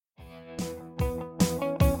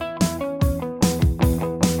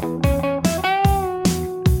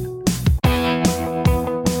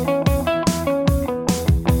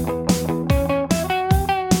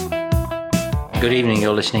Good evening,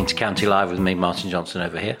 you're listening to County Live with me, Martin Johnson,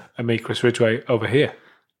 over here. And me, Chris Ridgway, over here.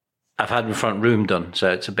 I've had my front room done,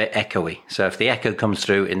 so it's a bit echoey. So if the echo comes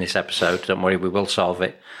through in this episode, don't worry, we will solve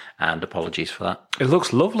it, and apologies for that. It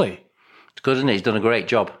looks lovely. It's good, isn't it? He's done a great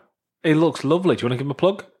job. It looks lovely. Do you want to give him a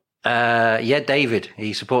plug? Yeah, David.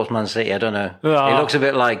 He supports Man City. I don't know. He looks a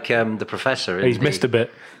bit like the Professor. He's missed a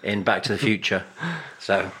bit. In Back to the Future.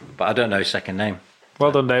 So, but I don't know his second name.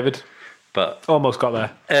 Well done, David. But almost got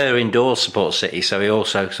there. Indoors supports City, so he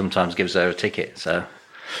also sometimes gives her a ticket. So,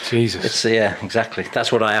 Jesus. It's exactly.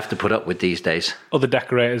 That's what I have to put up with these days. Other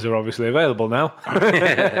decorators are obviously available now.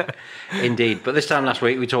 Indeed. But this time last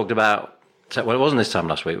week we talked about. Well, it wasn't this time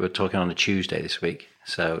last week. We were talking on a Tuesday this week,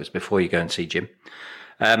 so it's before you go and see Jim.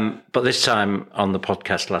 But this time on the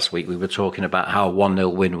podcast last week, we were talking about how a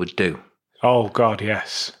 1-0 win would do. Oh, God,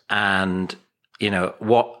 yes. And,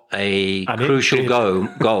 what a crucial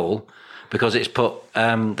goal, because it's put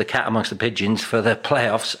the cat amongst the pigeons for the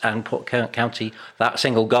playoffs and put County, that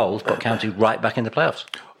single goal, put County right back in the playoffs.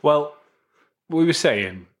 Well, we were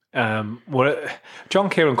saying, John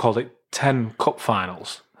Kieran called it 10 cup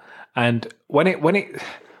finals. And when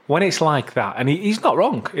it's like that, and he's not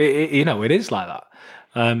wrong, it is like that.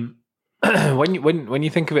 When you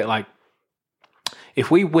think of it like, if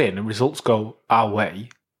we win and results go our way,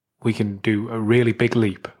 we can do a really big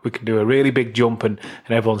leap. We can do a really big jump and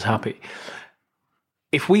everyone's happy.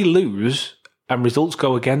 If we lose and results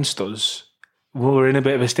go against us, we're in a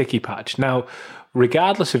bit of a sticky patch. Now,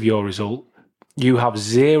 regardless of your result, you have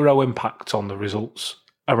zero impact on the results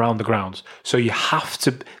around the grounds. So you have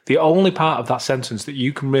to, the only part of that sentence that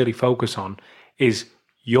you can really focus on is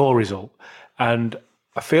your result. And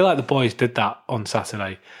I feel like the boys did that on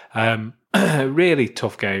Saturday. Really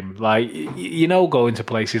tough game. Like, going to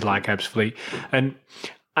places like Ebbsfleet. And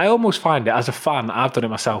I almost find it, as a fan, I've done it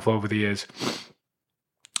myself over the years,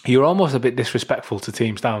 you're almost a bit disrespectful to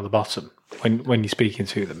teams down at the bottom when you're speaking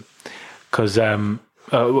to them. Because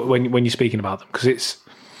when you're speaking about them. Because it's,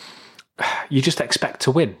 you just expect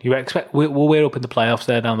to win. You expect we're up in the playoffs,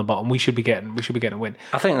 they're down the bottom. We should be getting a win.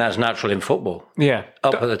 I think that's natural in football. Yeah,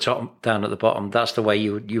 up at the top, down at the bottom. That's the way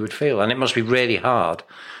you would feel, and it must be really hard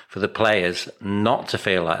for the players not to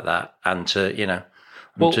feel like that, and to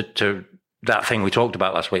to that thing we talked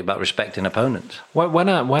about last week about respecting opponents. When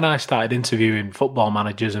I started interviewing football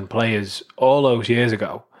managers and players all those years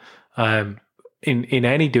ago. In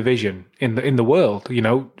any division in the world,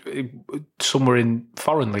 somewhere in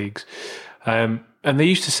foreign leagues, and they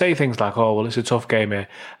used to say things like, "Oh, well, it's a tough game here,"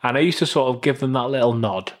 and I used to sort of give them that little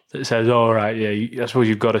nod that says, "All right, yeah, I suppose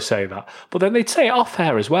you've got to say that." But then they'd say it off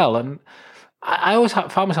air as well, and I always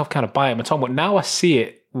found myself kind of biting my tongue. But now I see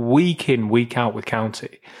it week in, week out with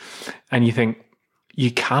County, and you think you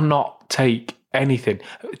cannot take anything.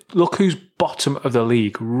 Look who's bottom of the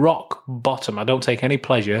league, rock bottom. I don't take any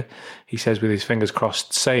pleasure, he says with his fingers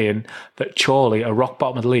crossed, saying that Chorley are rock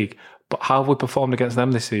bottom of the league. But how have we performed against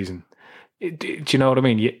them this season? Do you know what I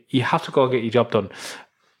mean? You have to go and get your job done.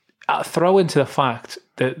 Throw into the fact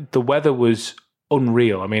that the weather was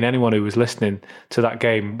unreal. I mean, anyone who was listening to that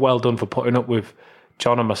game, well done for putting up with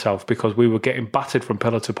John and myself, because we were getting battered from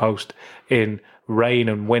pillar to post in rain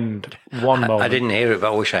and wind one moment. I didn't hear it,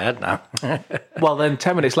 but I wish I had now. Well, then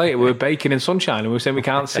 10 minutes later, we were baking in sunshine and we were saying we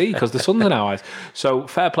can't see because the sun's in our eyes. So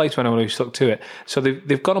fair play to anyone who stuck to it. So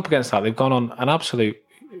they've gone up against that. They've gone on an absolute,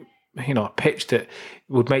 pitch that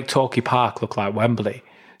would make Torquay Park look like Wembley.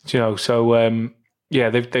 So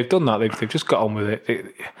they've done that. They've just got on with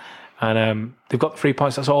it. And they've got the 3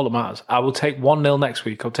 points. That's all that matters. I will take 1-0 next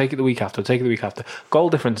week. I'll take it the week after. I'll take it the week after. Goal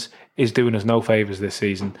difference is doing us no favours this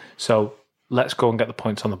season. So let's go and get the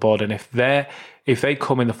points on the board. And if they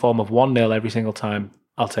come in the form of 1-0 every single time,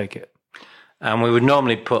 I'll take it. And we would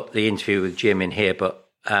normally put the interview with Jim in here, but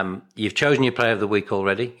you've chosen your player of the week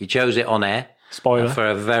already. You chose it on air. Spoiler.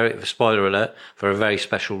 Spoiler alert, for a very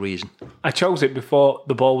special reason. I chose it before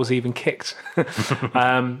the ball was even kicked.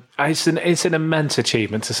 It's an immense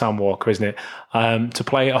achievement to Sam Walker, isn't it? To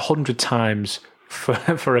play 100 times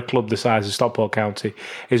for a club the size of Stockport County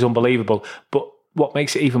is unbelievable. But what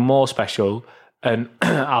makes it even more special, and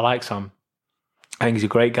I like Sam, I think he's a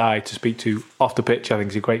great guy to speak to off the pitch. I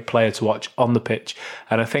think he's a great player to watch on the pitch.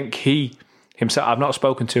 And I think he himself, I've not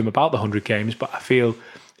spoken to him about the 100 games, but I feel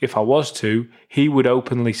if I was to, he would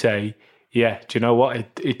openly say, yeah, do you know what?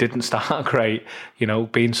 It didn't start great.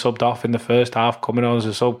 Being subbed off in the first half, coming on as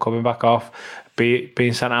a sub, coming back off,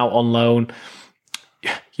 being sent out on loan.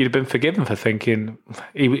 You'd have been forgiven for thinking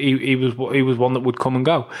he was one that would come and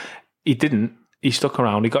go. He didn't. He stuck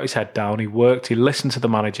around. He got his head down. He worked. He listened to the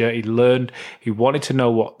manager. He learned. He wanted to know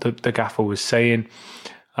what the gaffer was saying.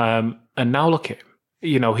 And now look at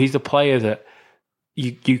him. He's the player that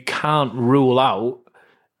you can't rule out,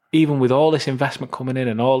 even with all this investment coming in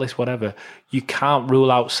and all this whatever, you can't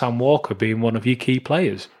rule out Sam Walker being one of your key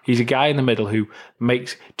players. He's a guy in the middle who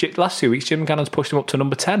makes... Last 2 weeks, Jim Gannon's pushed him up to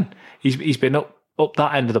number 10. He's been up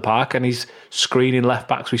that end of the park and he's screening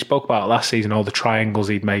left-backs. We spoke about it last season, all the triangles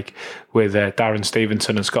he'd make with Darren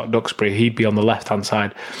Stevenson and Scott Duxbury. He'd be on the left-hand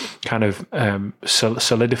side, kind of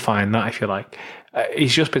solidifying that, if you like.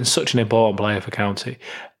 He's just been such an important player for County.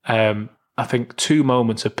 I think 2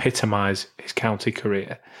 moments epitomise his county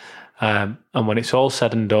career. And when it's all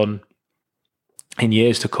said and done, in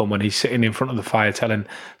years to come, when he's sitting in front of the fire telling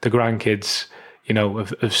the grandkids,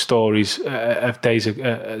 of stories of days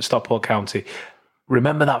at Stockport County,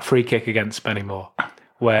 remember that free kick against Spennymoor,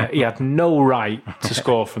 where he had no right to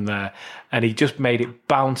score from there, and he just made it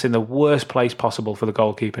bounce in the worst place possible for the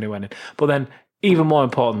goalkeeper, and it went in. But then, even more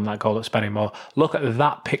important than that goal at Spennymoor, look at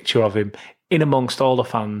that picture of him in amongst all the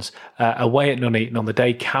fans, away at Nuneaton on the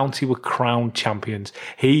day County were crowned champions.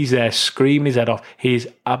 He's there screaming his head off. He's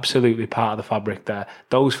absolutely part of the fabric there.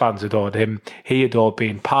 Those fans adored him. He adored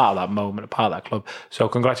being part of that moment, part of that club. So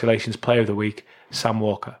congratulations, Player of the Week, Sam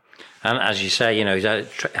Walker. And as you say, he's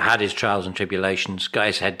had his trials and tribulations, got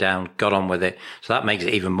his head down, got on with it. So that makes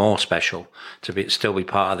it even more special to still be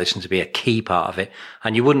part of this and to be a key part of it.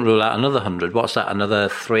 And you wouldn't rule out another 100. What's that? Another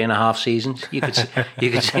 3.5 seasons?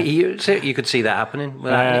 You could see that happening.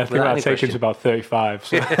 I think that'll take him to about 35.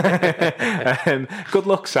 So. Good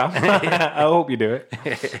luck, Sam. I hope you do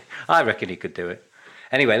it. I reckon he could do it.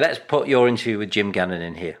 Anyway, let's put your interview with Jim Gannon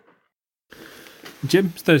in here.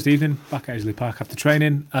 Jim, it's Thursday evening, back at Isley Park after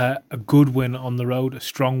training. A good win on the road, a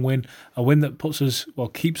strong win, a win that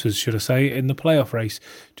keeps us, should I say, in the playoff race.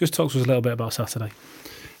 Just talk to us a little bit about Saturday.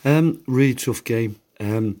 Really tough game.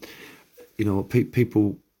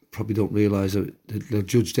 People probably don't realise that they've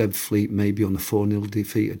judged Ebbsfleet maybe on the 4-0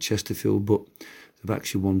 defeat at Chesterfield, but they've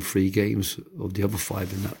actually won 3 games of the other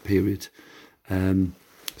 5 in that period.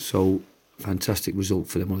 So, fantastic result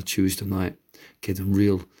for them on a Tuesday night. Gave them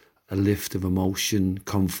a lift of emotion,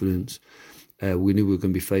 confidence. We knew we were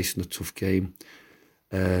going to be facing a tough game.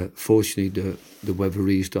 Fortunately, the weather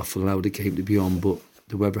eased off and allowed the game to be on, but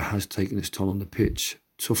the weather has taken its toll on the pitch.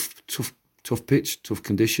 Tough pitch, tough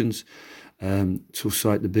conditions, tough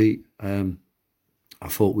site to beat. I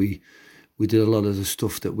thought we did a lot of the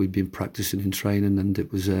stuff that we'd been practicing in training, and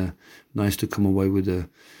it was nice to come away with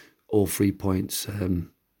all 3 points.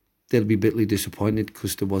 They'll be bitterly disappointed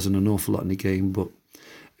because there wasn't an awful lot in the game, but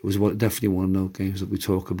it was definitely one of those games that we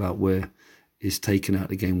talk about where it's taken out of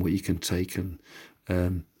the game what you can take, and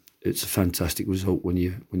it's a fantastic result when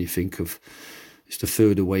you think of it's the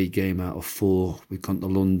 3rd away game out of 4. We've gone to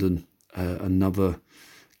London, another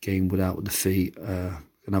game without defeat,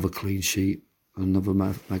 another clean sheet, another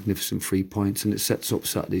magnificent 3 points, and it sets up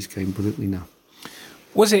Saturday's game brilliantly now.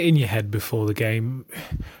 Was it in your head before the game?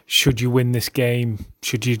 Should you win this game?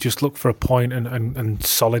 Should you just look for a point and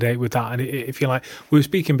consolidate with that? And if you like, we were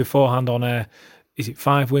speaking beforehand on air, is it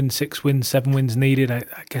 5 wins, 6 wins, 7 wins needed? I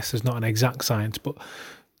guess there's not an exact science, but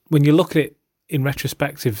when you look at it in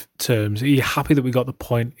retrospective terms, are you happy that we got the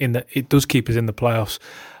point in that it does keep us in the playoffs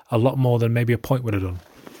a lot more than maybe a point would have done?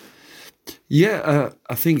 Yeah,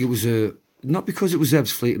 I think it was not because it was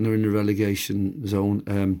Ebbsfleet and they're in the relegation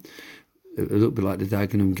zone. A little bit like the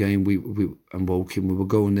Dagenham game, we and Woking, we were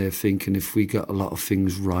going there thinking if we got a lot of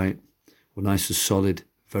things right, we're nice and solid,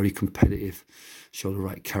 very competitive, show the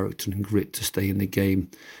right character and grit to stay in the game,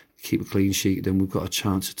 keep a clean sheet, then we've got a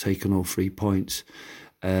chance of taking all 3 points.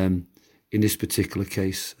 In this particular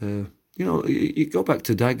case, you go back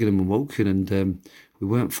to Dagenham and Woking, and we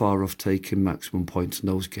weren't far off taking maximum points in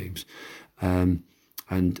those games.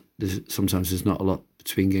 And sometimes there's not a lot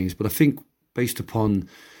between games, but I think based upon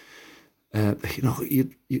you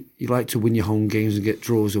like to win your home games and get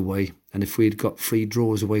draws away. And if we'd got 3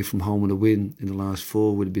 draws away from home and a win in the last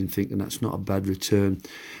 4, we'd have been thinking that's not a bad return.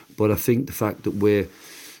 But I think the fact that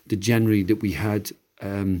the January that we had,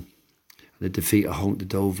 the defeat at home to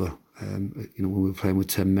Dover, when we were playing with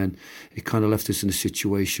 10 men, it kind of left us in a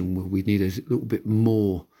situation where we needed a little bit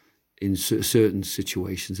more in certain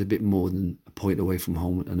situations, a bit more than a point away from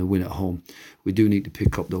home and a win at home. We do need to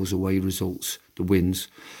pick up those away results, the wins.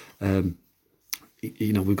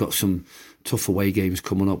 We've got some tough away games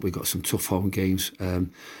coming up. We've got some tough home games.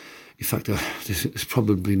 In fact, there's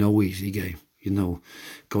probably no easy game.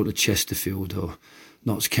 Going to Chesterfield or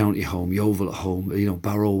Notts County home, Yeovil at home,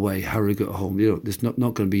 Barrow away, Harrogate at home. There's not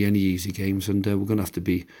going to be any easy games, and we're going to have to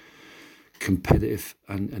be competitive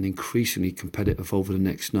and increasingly competitive over the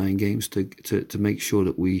next 9 games to make sure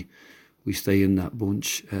that we we stay in that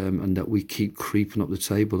bunch and that we keep creeping up the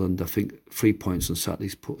table. And I think 3 points on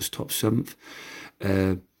Saturday's put us top 7th.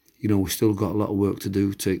 We've still got a lot of work to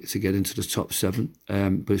do to get into the top 7,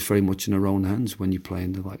 but it's very much in our own hands when you're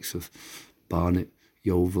playing the likes of Barnet,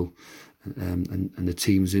 Yeovil, and the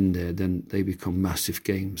teams in there. Then they become massive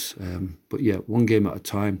games. But yeah, one game at a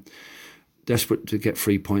time. Desperate to get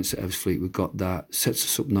 3 points at Ebbsfleet. We've got that. Sets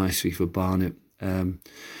us up nicely for Barnet.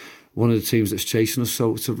 One of the teams that's chasing us,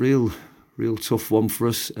 so it's a real tough one for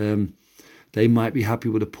us. They might be happy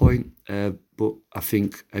with a point, but I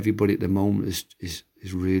think everybody at the moment is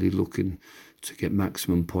really looking to get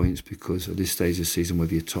maximum points, because at this stage of the season,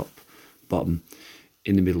 whether you're top, bottom,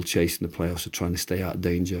 in the middle chasing the playoffs or trying to stay out of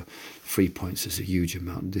danger, 3 points is a huge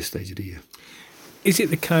amount at this stage of the year. Is it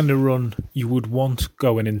the kind of run you would want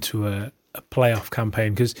going into a playoff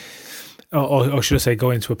campaign? Because, or should I say,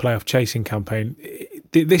 going into a playoff chasing campaign?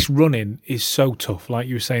 This running is so tough. Like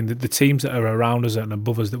you were saying, the teams that are around us and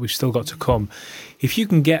above us that we've still got to come, if you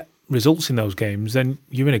can get results in those games, then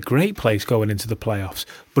you're in a great place going into the playoffs.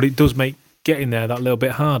 But it does make getting there that little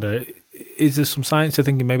bit harder. Is there some science to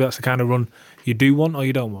thinking maybe that's the kind of run you do want or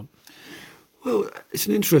you don't want? Well, it's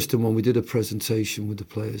an interesting one. We did a presentation with the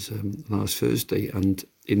players last Thursday, and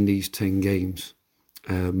in these 10 games,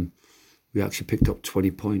 we actually picked up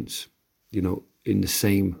 20 points, in the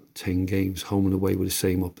same 10 games, home and away with the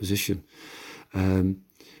same opposition.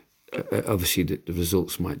 Obviously, the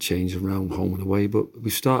results might change around home and away, but we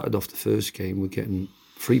started off the first game, we're getting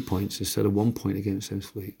 3 points instead of 1 point against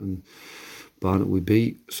Ebbsfleet, and Barnet we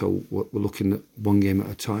beat. So we're looking at one game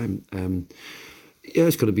at a time.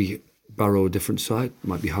 It's going to be Barrow, a different side. It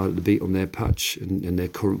might be harder to beat on their patch and their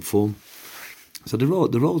current form. So they're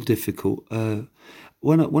all difficult.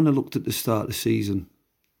 When I looked at the start of the season,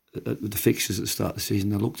 at the fixtures at the start of the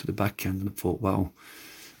season, I looked at the back end and I thought, wow,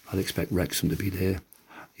 I'd expect Wrexham to be there.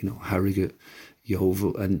 Harrogate,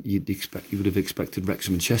 Yeovil, and you would have expected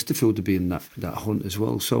Wrexham and Chesterfield to be in that hunt as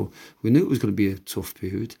well. So we knew it was going to be a tough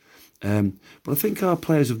period. But I think our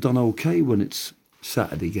players have done okay when it's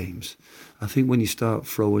Saturday games. I think when you start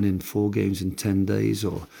throwing in 4 games in 10 days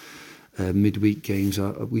or midweek games,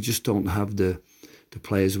 we just don't have the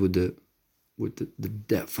players with the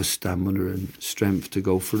depth of stamina and strength to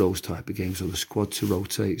go for those type of games, or the squad to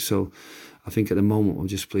rotate. So I think at the moment I'm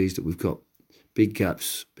just pleased that we've got big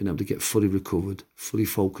gaps, been able to get fully recovered, fully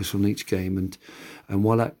focused on each game. And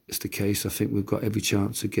while that's the case, I think we've got every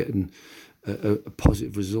chance of getting a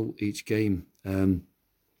positive result each game.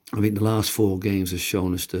 I think the last 4 games have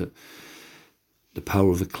shown us that the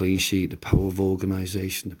power of a clean sheet, the power of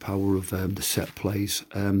organisation, the power of the set plays.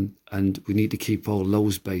 And we need to keep all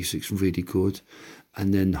those basics really good.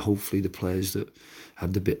 And then hopefully the players that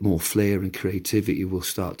have the bit more flair and creativity will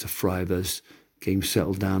start to thrive as games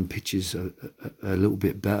settle down, pitches are a little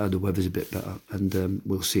bit better, the weather's a bit better, and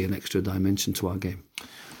we'll see an extra dimension to our game.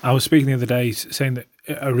 I was speaking the other day saying that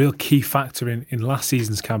a real key factor in last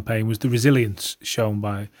season's campaign was the resilience shown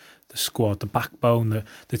by the squad, the backbone,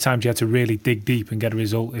 the times you had to really dig deep and get a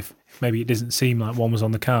result if maybe it doesn't seem like one was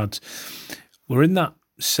on the cards. We're in that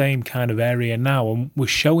same kind of area now, and we're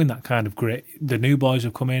showing that kind of grit. The new boys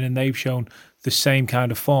have come in and they've shown the same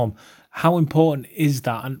kind of form. How important is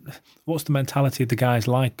that, and what's the mentality of the guys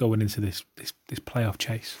like going into this playoff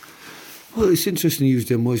chase? Well, it's interesting to use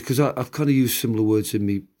them words, because I've kind of used similar words in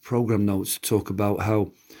my programme notes to talk about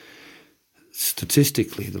how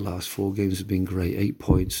statistically the last 4 games have been great. 8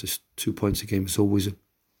 points, 2 points a game is always a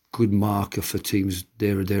good marker for teams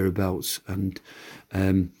there or thereabouts. And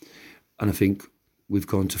I think we've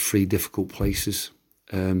gone to 3 difficult places.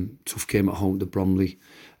 Tough game at home to Bromley.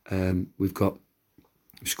 We've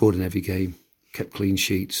scored in every game, kept clean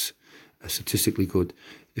sheets, statistically good.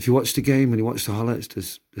 If you watch the game and you watch the highlights,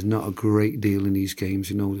 there's not a great deal in these games.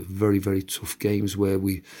 They're very, very tough games where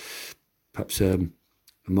we perhaps a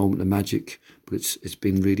moment of magic, but it's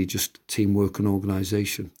been really just teamwork and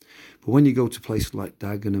organisation. But when you go to places like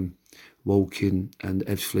Dagenham, Woking and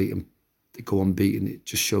Ebbsfleet and they go unbeaten, it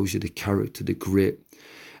just shows you the character, the grit,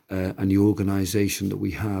 and the organisation that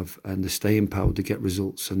we have and the staying power to get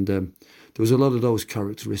results. And there was a lot of those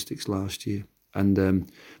characteristics last year, and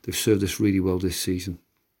they've served us really well this season.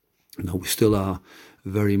 We still are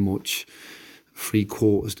very much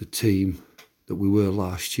 3/4 the team that we were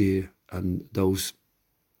last year, and those,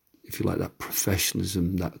 if you like, that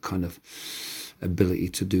professionalism, that kind of ability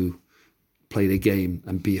to play the game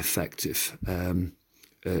and be effective,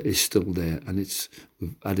 is still there, and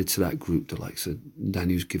we've added to that group the likes of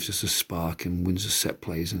Danny, who gives us a spark and wins the set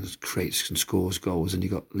plays and creates and scores goals, and you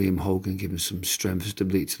got Liam Hogan giving some strength and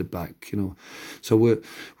stability to the back, So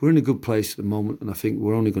we're in a good place at the moment, and I think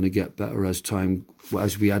we're only going to get better as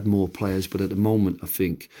we add more players. But at the moment, I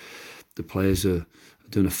think the players are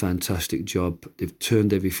doing a fantastic job. They've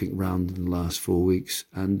turned everything round in the last 4 weeks,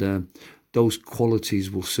 and those qualities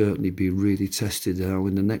will certainly be really tested now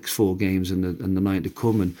in the next 4 games and the night to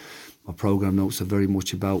come. And my programme notes are very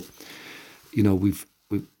much about,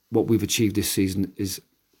 what we've achieved this season is,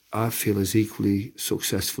 I feel, as equally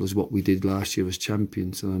successful as what we did last year as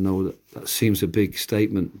champions. And I know that seems a big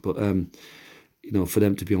statement, but for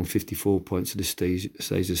them to be on 54 points at this stage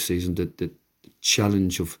this season, the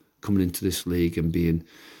challenge of coming into this league and being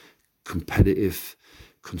competitive,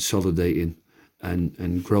 consolidating,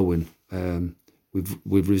 and growing.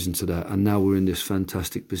 We've risen to that, and now we're in this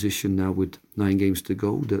fantastic position now with 9 games to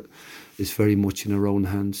go that is very much in our own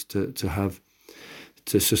hands to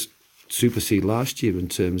supersede last year in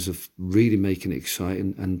terms of really making it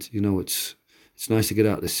exciting. And it's nice to get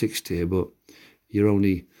out of the 6th tier, but you're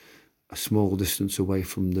only a small distance away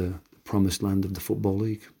from the promised land of the Football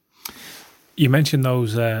League. You mentioned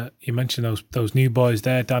those new boys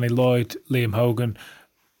there, Danny Lloyd, Liam Hogan.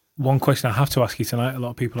 One question I have to ask you tonight, a lot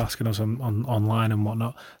of people asking us on online and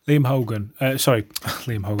whatnot. Liam Hogan,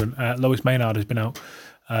 Lois Maynard has been out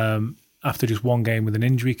after just 1 game with an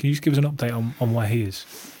injury. Can you just give us an update on where he is?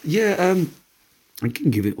 Yeah, I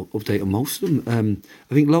can give an update on most of them.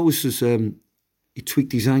 I think Lois has he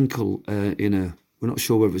tweaked his ankle we're not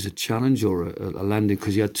sure whether it was a challenge or a landing,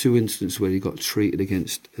 because he had 2 incidents where he got treated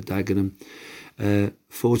against Dagenham.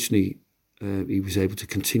 Fortunately, he was able to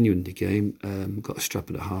continue in the game, got a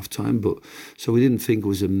strap at half time, but so we didn't think it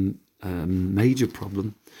was a major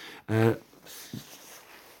problem.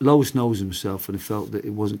 Lois knows himself, and he felt that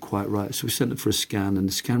it wasn't quite right, so we sent him for a scan, and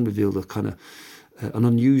the scan revealed a kind of an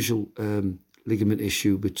unusual ligament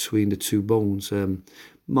issue between the 2 bones.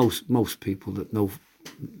 Most people that know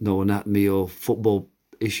anatomy or football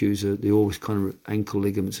issues, they always kind of ankle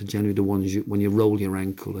ligaments are generally the ones when you roll your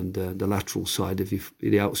ankle, and the lateral side of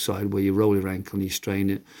the outside where you roll your ankle and you strain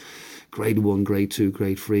it. Grade 1, Grade 2,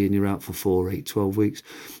 Grade 3, and you're out for 4, 8, 12 weeks.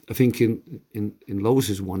 I think in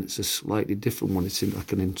Lois's one, it's a slightly different one. It's in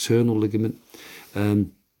like an internal ligament,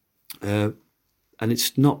 and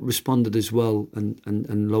it's not responded as well,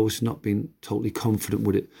 and Lois has not been totally confident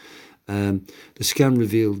with it. The scan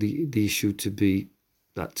revealed the issue to be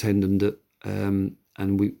that tendon that,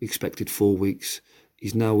 and we expected 4 weeks.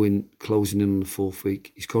 He's now closing in on the 4th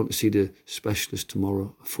week. He's going to see the specialist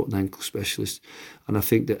tomorrow, a foot and ankle specialist. And I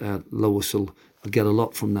think that Lois will get a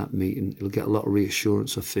lot from that meeting. He'll get a lot of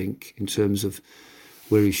reassurance, I think, in terms of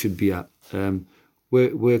where he should be at.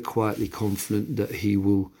 We're quietly confident that he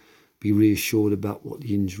will be reassured about what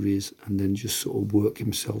the injury is, and then just sort of work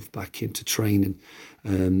himself back into training.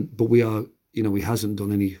 But we are, he hasn't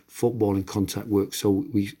done any footballing contact work, so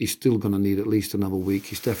he's still going to need at least another week.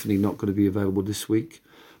 He's definitely not going to be available this week.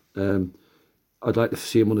 I'd like to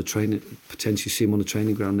see him on potentially see him on the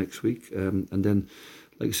training ground next week. And then,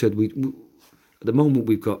 like I said, we at the moment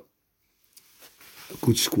we've got a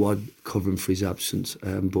good squad covering for his absence.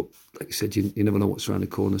 But like I said, you never know what's around the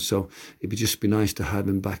corner. So it'd just be nice to have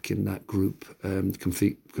him back in that group,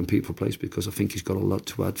 compete for place, because I think he's got a lot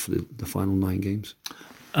to add for the final 9 games.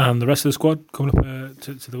 And the rest of the squad coming up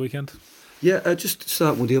to the weekend? Yeah, just to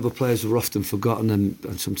start with the other players who are often forgotten,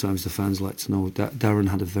 and sometimes the fans like to know that Darren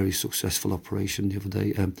had a very successful operation the other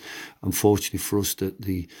day. Unfortunately for us, that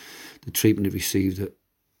the treatment he received at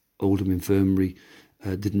Oldham Infirmary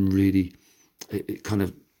didn't really, it kind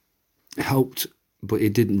of helped, but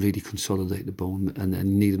it didn't really consolidate the bone, and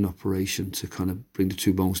need an operation to kind of bring the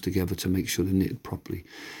 2 bones together to make sure they're knitted properly.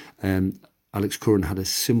 Alex Curran had a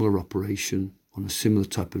similar operation on a similar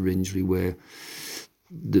type of injury where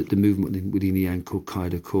the movement within the ankle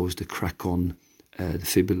kind of caused a crack on the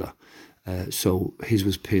fibula. So his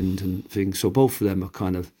was pinned and things. So both of them are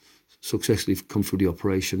kind of successfully come through the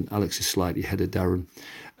operation. Alex is slightly ahead of Darren.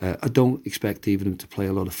 I don't expect either of them to play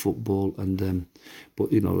a lot of football, and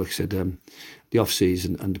but like I said, the off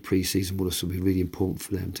season and the pre-season will also be really important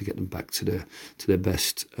for them to get them back to their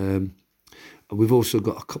best. We've also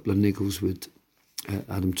got a couple of niggles with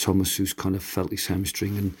Adam Thomas, who's kind of felt his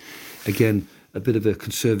hamstring, and again a bit of a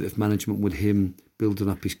conservative management with him, building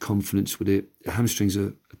up his confidence with it. Hamstrings are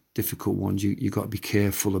a difficult one. You got to be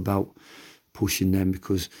careful about pushing them,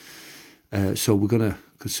 because so we're going to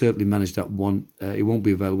conservatively manage that one. He won't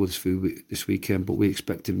be available this weekend, but we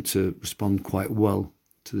expect him to respond quite well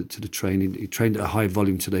to the training. He trained at a high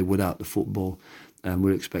volume today without the football, and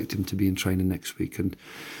we're expecting him to be in training next week. And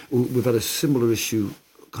we've had a similar issue,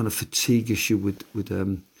 kind of fatigue issue with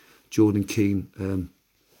Jordan Keane.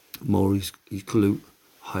 More his glute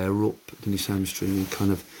higher up than his hamstring, and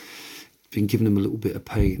kind of been giving him a little bit of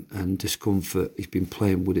pain and discomfort. He's been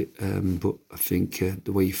playing with it, but I think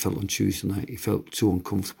the way he felt on Tuesday night, he felt too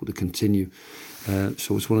uncomfortable to continue.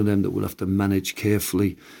 So it's one of them that we'll have to manage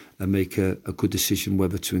carefully and make a good decision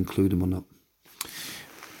whether to include him or not.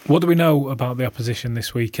 What do we know about the opposition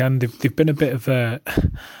this weekend? They've been a bit of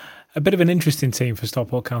an interesting team for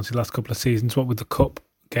Stockport County the last couple of seasons. What with the cup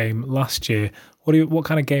game last year, what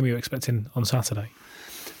kind of game are you expecting on Saturday?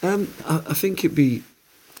 I think it'd be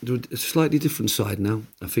a slightly different side now.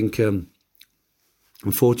 I think,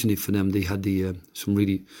 unfortunately for them, they had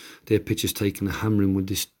their pitchers taken a hammering with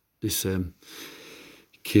this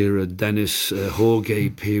Kira Dennis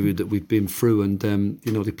Horgate period that we've been through, and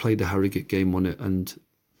they played the Harrogate game on it, and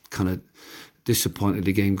kind of disappointed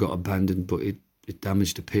the game got abandoned, but it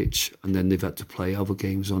damaged the pitch, and then they've had to play other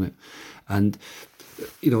games on it, and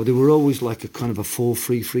they were always like a kind of a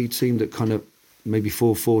 4-3-3 team that kind of maybe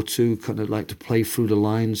 4-4-2, kind of like to play through the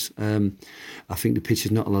lines. I think the pitch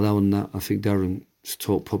is not allowing that. I think Darren's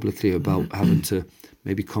talked publicly about having to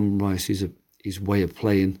maybe compromise his way of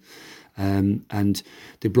playing. And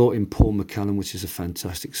they brought in Paul McCallum, which is a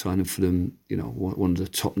fantastic signing for them, one of the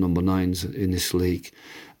top number 9s in this league.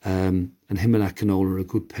 And him and Akinola are a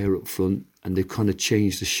good pair up front, and they've kind of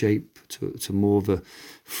changed the shape to more of a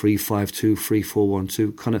 3-5-2,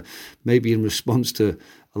 3-4-1-2, kind of maybe in response to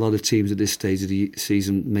a lot of teams at this stage of the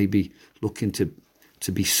season maybe looking to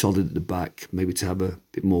be solid at the back, maybe to have a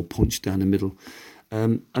bit more punch down the middle.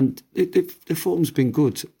 And their form's been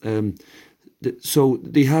good. So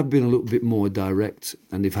they have been a little bit more direct,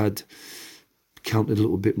 and they've had counted a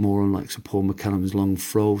little bit more on like Sir Paul McCallum's long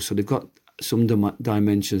throw. So they've got some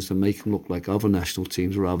dimensions that make them look like other national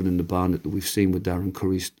teams rather than the Barnet that we've seen with Darren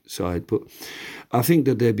Curry's side. But I think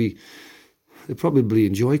that they'd probably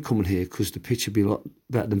enjoy coming here because the pitch would be a lot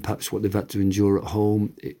better than perhaps what they've had to endure at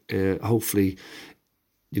home. Hopefully,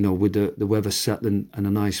 with the weather set and a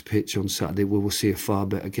nice pitch on Saturday, we will see a far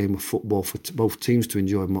better game of football for both teams to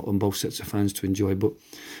enjoy and both sets of fans to enjoy. But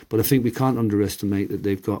I think we can't underestimate that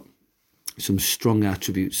they've got some strong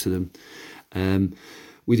attributes to them.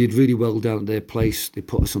 We did really well down at their place. They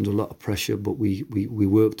put us under a lot of pressure, but we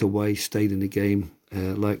worked away, stayed in the game,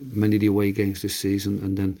 like many of the away games this season,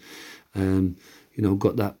 and then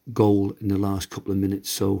got that goal in the last couple of minutes.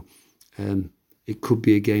 So it could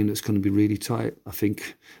be a game that's going to be really tight. I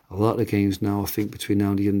think a lot of the games now, between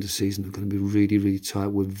now and the end of the season, are going to be really, really tight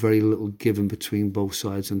with very little given between both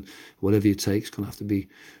sides, and whatever you take is going to have to be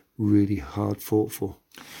really hard fought for.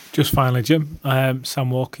 Just finally, Jim,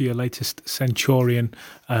 Sam Walker, your latest Centurion.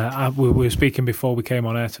 We were speaking before we came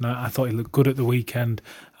on air tonight. I thought he looked good at the weekend.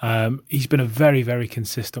 He's been a very, very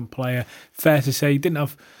consistent player. Fair to say he didn't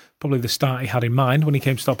have probably the start he had in mind when he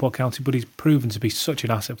came to Stockport County, but he's proven to be such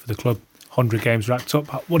an asset for the club. 100 games racked up.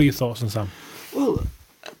 What are your thoughts on Sam? Well,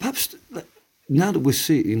 perhaps now that we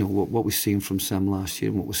see, what we've seen from Sam last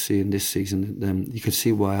year and what we're seeing this season, you can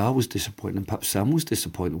see why I was disappointed, and perhaps Sam was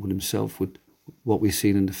disappointed with himself with what we've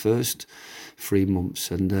seen in the first 3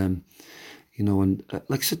 months. And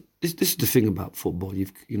like I said, this is the thing about football.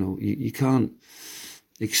 You can't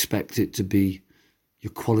expect it to be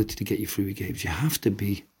your quality to get you through your games. You have to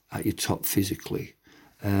be at your top physically.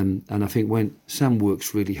 And I think when Sam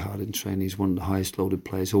works really hard in training, he's one of the highest loaded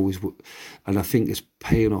players, always. And I think it's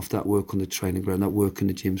paying off, that work on the training ground, that work in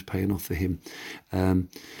the gym's paying off for him.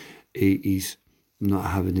 He's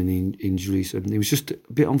not having any injuries. It was just a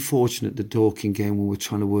bit unfortunate, the Dorking game, when we were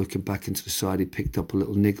trying to work him back into the side, he picked up a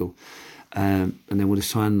little niggle. And then with the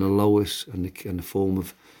signing of Lois and the form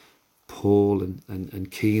of Paul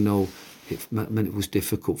and Keno, it meant it was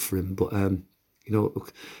difficult for him. But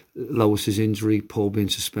Lois's injury, Paul being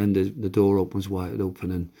suspended, the door opens wide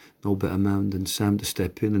open, and no better man than Sam to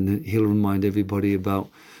step in, and he'll remind everybody about,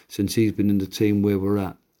 since he's been in the team where we're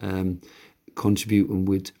at, contributing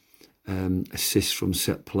with assists from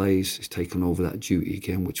set plays. He's taken over that duty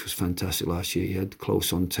again, which was fantastic last year. He had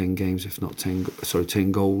close on 10 games, if not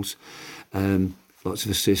 10 goals, lots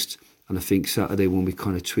of assists. And I think Saturday, when we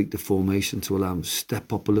kind of tweaked the formation to allow him to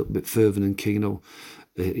step up a little bit further than Keno,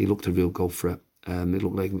 he looked a real goal threat. It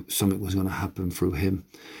looked like something was going to happen through him.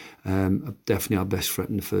 Definitely our best threat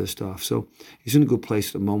in the first half. So he's in a good place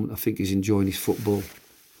at the moment. I think he's enjoying his football.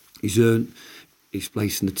 He's earned his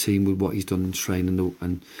place in the team with what he's done in training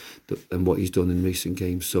and what he's done in recent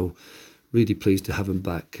games. So really pleased to have him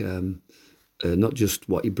back. Not just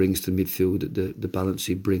what he brings to midfield, the balance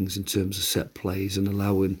he brings in terms of set plays and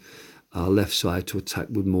allowing our left side to attack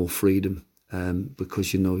with more freedom.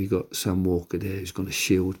 because you got Sam Walker there who's going to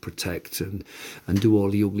shield, protect, and do all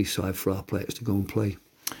the ugly side for our players to go and play.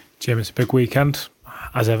 Jim, it's a big weekend.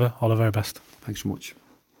 As ever, all the very best. Thanks so much.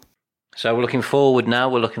 So we're looking forward now.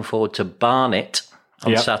 We're looking forward to Barnet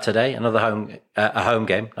on Saturday. A home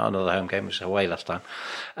game, not another home game. It was away last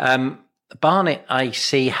time. Barnet, I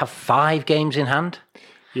see, have 5 games in hand.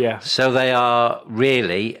 Yeah. So they are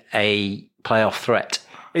really a playoff threat.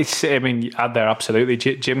 They're absolutely.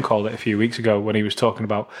 Jim called it a few weeks ago when he was talking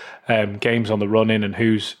about games on the run-in and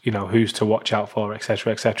who's to watch out for,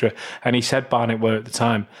 etc., etc. And he said Barnet were at the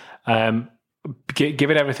time.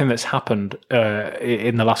 Given everything that's happened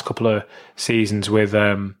in the last couple of seasons with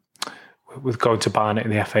going to Barnet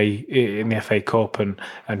in the FA Cup and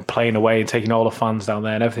playing away and taking all the fans down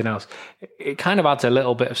there and everything else, it kind of adds a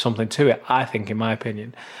little bit of something to it, I think, in my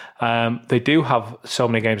opinion. They do have so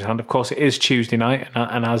many games in hand. Of course, it is Tuesday night,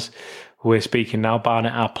 and as we're speaking now,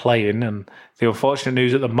 Barnet are playing, and the unfortunate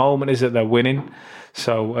news at the moment is that they're winning.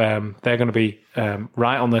 So they're going to be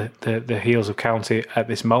right on the heels of County at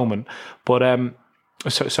this moment. But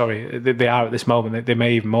they are at this moment. They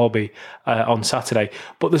may even more be on Saturday.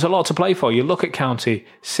 But there's a lot to play for. You look at County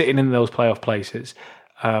sitting in those playoff places.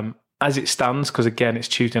 As it stands, because again, it's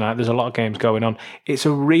Tuesday night, there's a lot of games going on. It's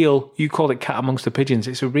a real, you called it cat amongst the pigeons,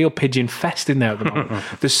 it's a real pigeon fest in there at the moment.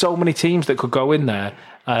 There's so many teams that could go in there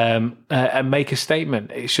and make a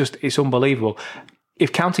statement. It's unbelievable.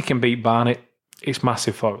 If County can beat Barnet, it's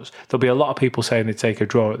massive for us. There'll be a lot of people saying they'd take a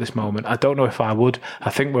draw at this moment. I don't know if I would. I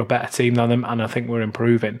think we're a better team than them, and I think we're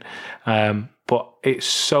improving. But it's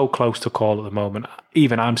so close to call at the moment.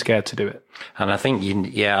 Even I'm scared to do it. And I think,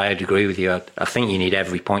 I'd agree with you. I think you need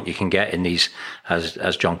every point you can get in these,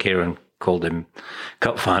 as John Kieran called them,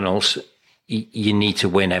 cup finals. You need to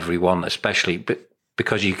win every one, especially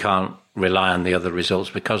because you can't rely on the other results,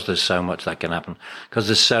 because there's so much that can happen. Because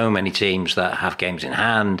there's so many teams that have games in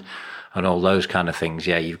hand and all those kind of things.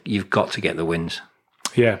 Yeah, you've got to get the wins.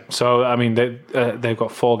 Yeah, so, they've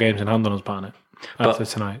got 4 games in hand on us, Barnet, after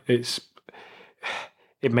tonight.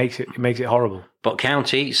 It makes it horrible. But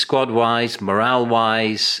County, squad-wise,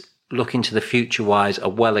 morale-wise, looking to the future-wise, are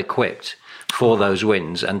well-equipped for those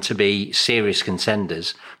wins and to be serious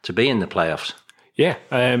contenders to be in the playoffs. Yeah,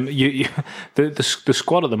 the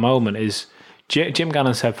squad at the moment is... Jim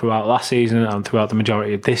Gannon said throughout last season and throughout the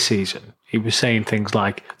majority of this season, he was saying things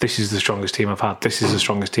like, this is the strongest team I've had, this is the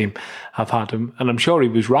strongest team I've had. And I'm sure he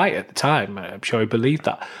was right at the time. I'm sure he believed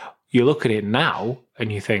that. You look at it now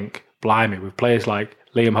and you think, blimey, with players like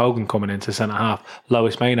Liam Hogan coming into centre-half,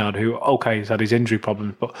 Lois Maynard, who, okay, he's had his injury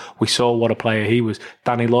problems, but we saw what a player he was.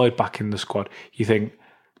 Danny Lloyd back in the squad. You think,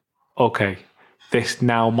 okay, this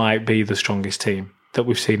now might be the strongest team that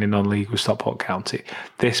we've seen in non-league with Stockport County.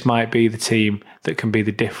 This might be the team that can be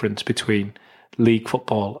the difference between league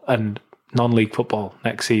football and non-league football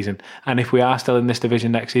next season. And if we are still in this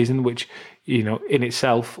division next season, which, in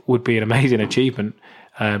itself would be an amazing achievement,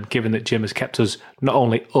 given that Jim has kept us not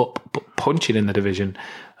only up, but punching in the division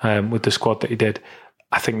with the squad that he did,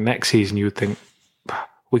 I think next season you would think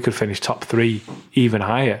we could finish top 3, even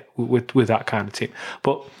higher with that kind of team.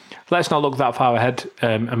 But let's not look that far ahead.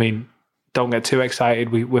 Don't get too excited.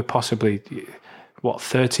 We're possibly,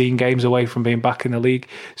 13 games away from being back in the league.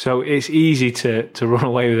 So it's easy to run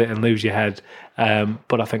away with it and lose your head.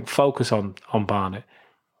 But I think focus on Barnet.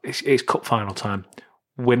 It's cup final time.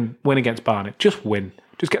 Win against Barnet. Just win.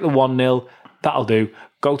 Just get the 1-0. That'll do.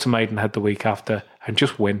 Go to Maidenhead the week after and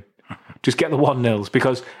just win. Just get the 1-0s,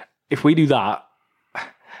 because if we do that,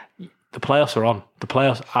 the playoffs are on. The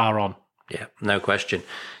playoffs are on. Yeah, no question.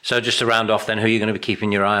 So just to round off then, who are you going to be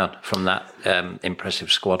keeping your eye on from that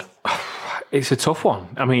impressive squad? It's a tough one.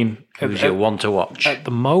 Who's your one to watch? At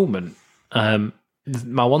the moment,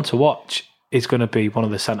 my one to watch is going to be one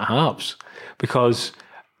of the centre-halves, because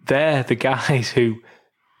they're the guys who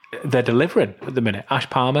they're delivering at the minute. Ash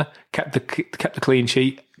Palmer kept the clean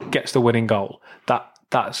sheet, gets the winning goal.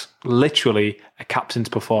 That's literally a captain's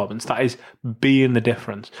performance. That is being the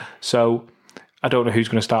difference. So I don't know who's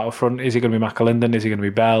going to start up front. Is it going to be McAlinden? Is it going to be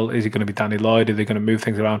Bell? Is it going to be Danny Lloyd? Are they going to move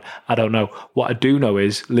things around? I don't know. What I do know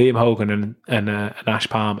is Liam Hogan and Ash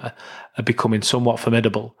Palmer are becoming somewhat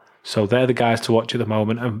formidable. So they're the guys to watch at the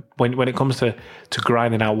moment. And when it comes to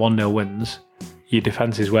grinding out 1-0 wins, your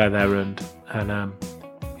defence is where they're earned. And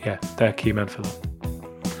they're key men for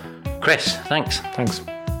that. Chris, thanks. Thanks.